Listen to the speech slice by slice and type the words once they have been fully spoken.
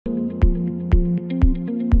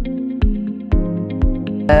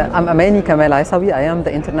I'm Amany Essawi. I am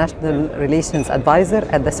the International Relations Advisor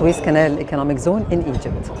at the Suez Canal Economic Zone in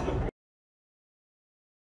Egypt.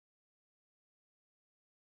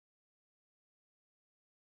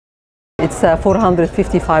 It's a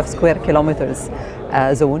 455 square kilometers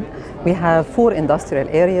zone. We have 4 industrial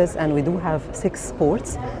areas and we do have 6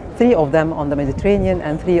 ports, 3 of them on the Mediterranean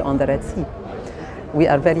and 3 on the Red Sea. We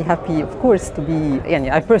are very happy, of course, to be,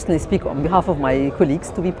 I personally speak on behalf of my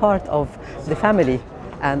colleagues, to be part of the family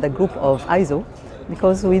and the group of AEZO,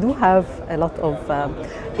 because we do have a lot of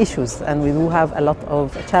issues and we do have a lot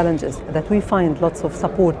of challenges that we find lots of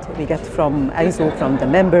support we get from AEZO, from the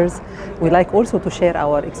members. We like also to share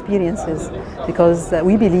our experiences because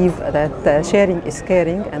we believe that sharing is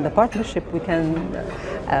caring, and the partnership we can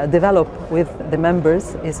develop with the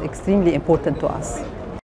members is extremely important to us.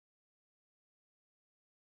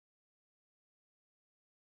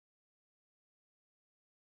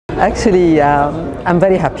 Actually, I'm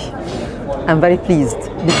very happy. I'm very pleased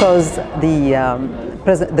because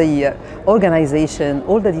the organization,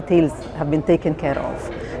 all the details have been taken care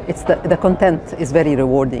of. It's the content is very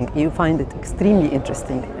rewarding. You find it extremely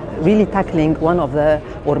interesting, really tackling one of the,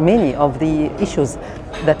 or many of the issues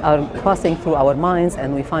that are passing through our minds,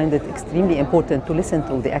 and we find it extremely important to listen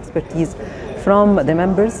to the expertise from the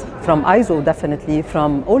members, from AEZO definitely,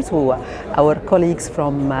 from also our colleagues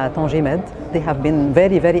from Med. They have been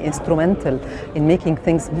very, very instrumental in making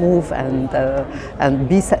things move and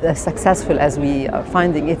be as successful as we are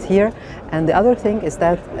finding it here. And the other thing is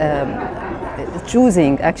that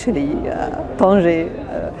choosing actually Tanger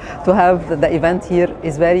to have the event here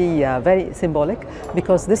is very, very symbolic,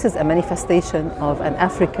 because this is a manifestation of an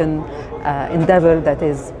African endeavor that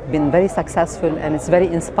has been very successful, and it's very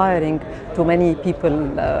inspiring to many people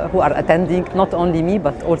who are attending, not only me,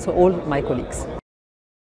 but also all my colleagues.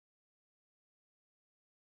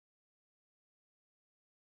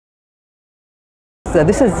 So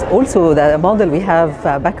this is also the model we have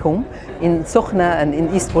back home in Sokhna and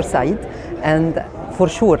in East Port Said, and for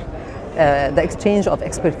sure the exchange of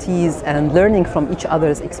expertise and learning from each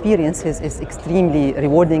other's experiences is extremely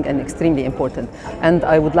rewarding and extremely important. And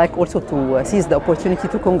I would like also to seize the opportunity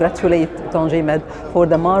to congratulate Med for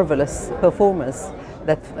the marvelous performance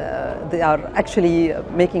that they are actually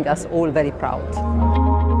making us all very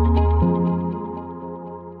proud.